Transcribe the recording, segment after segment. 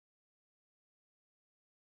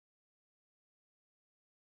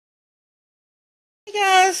Hey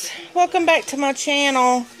guys, welcome back to my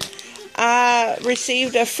channel. I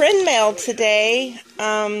received a friend mail today.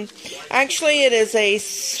 Actually it is a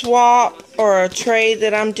swap or a trade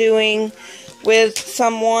that I'm doing with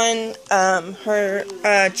someone.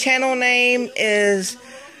 Her channel name is,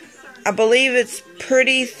 I believe it's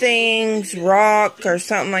PrettyThingsRock or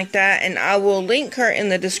something like that, and I will link her in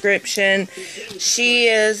the description. She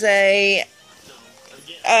is a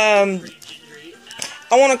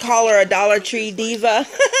I want to call her a Dollar Tree diva.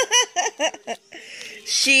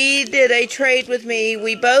 She did a trade with me.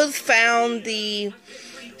 We both found the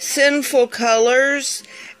sinful colors,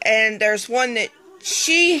 and there's one that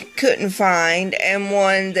she couldn't find, and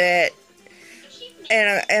one that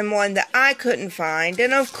I couldn't find.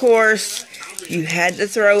 And of course, you had to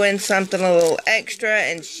throw in something a little extra,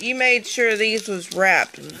 and she made sure these was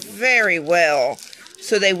wrapped very well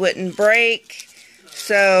so they wouldn't break.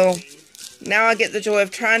 So now I get the joy of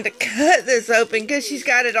trying to cut this open because she's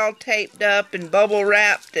got it all taped up and bubble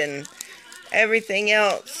wrapped and everything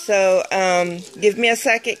else. So give me a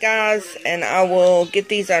second, guys, and I will get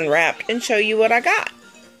these unwrapped and show you what I got.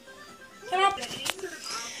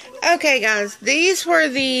 Okay, guys, these were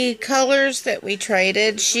the colors that we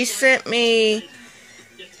traded. She sent me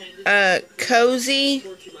Cozy.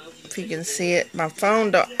 If you can see it, my phone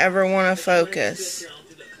don't ever want to focus.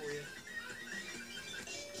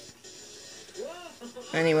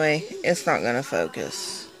 Anyway, it's not going to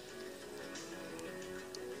focus.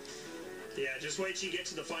 Yeah, just wait till you get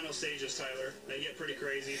to the final stages, Tyler. They get pretty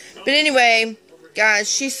crazy. But anyway,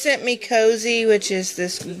 guys, she sent me Cozy, which is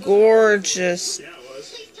this gorgeous,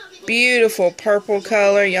 beautiful purple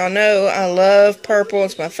color. Y'all know I love purple.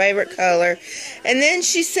 It's my favorite color. And then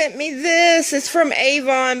she sent me this. It's from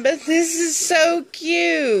Avon, but this is so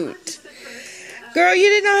cute. Girl, you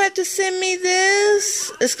did not have to send me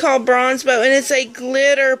this. It's called Bronze Bow, and it's a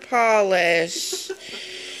glitter polish.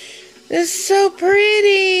 It's so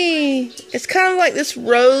pretty. It's kind of like this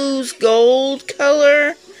rose gold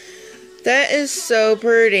color. That is so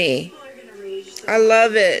pretty. I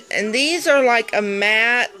love it. And these are like a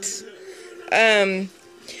matte.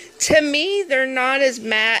 To me, they're not as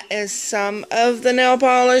matte as some of the nail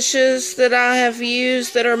polishes that I have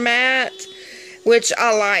used that are matte, which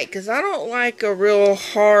I like, because I don't like a real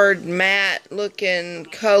hard matte looking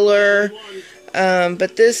color.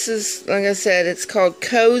 But this is, like I said, it's called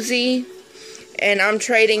Cozy, and I'm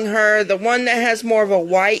trading her the one that has more of a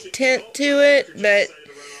white tint to it. But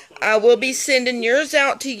I will be sending yours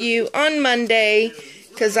out to you on Monday,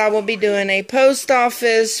 because I will be doing a post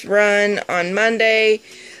office run on Monday.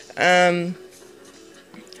 And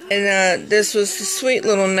this was the sweet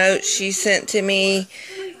little note she sent to me.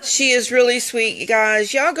 She is really sweet, you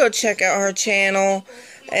guys. Y'all go check out her channel.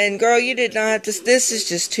 And girl, you did not have to. This is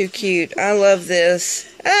just too cute. I love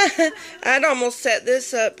this. I'd almost set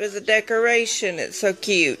this up as a decoration. It's so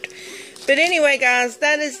cute. But anyway, guys,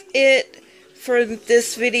 that is it for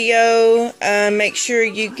this video. Make sure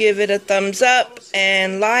you give it a thumbs up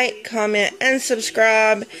and like, comment, and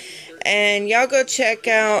subscribe. And y'all go check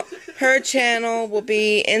out her channel. Will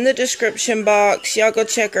be in the description box. Y'all go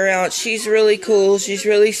check her out. She's really cool. She's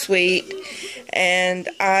really sweet. And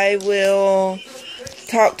I will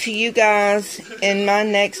talk to you guys in my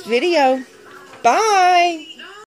next video. Bye!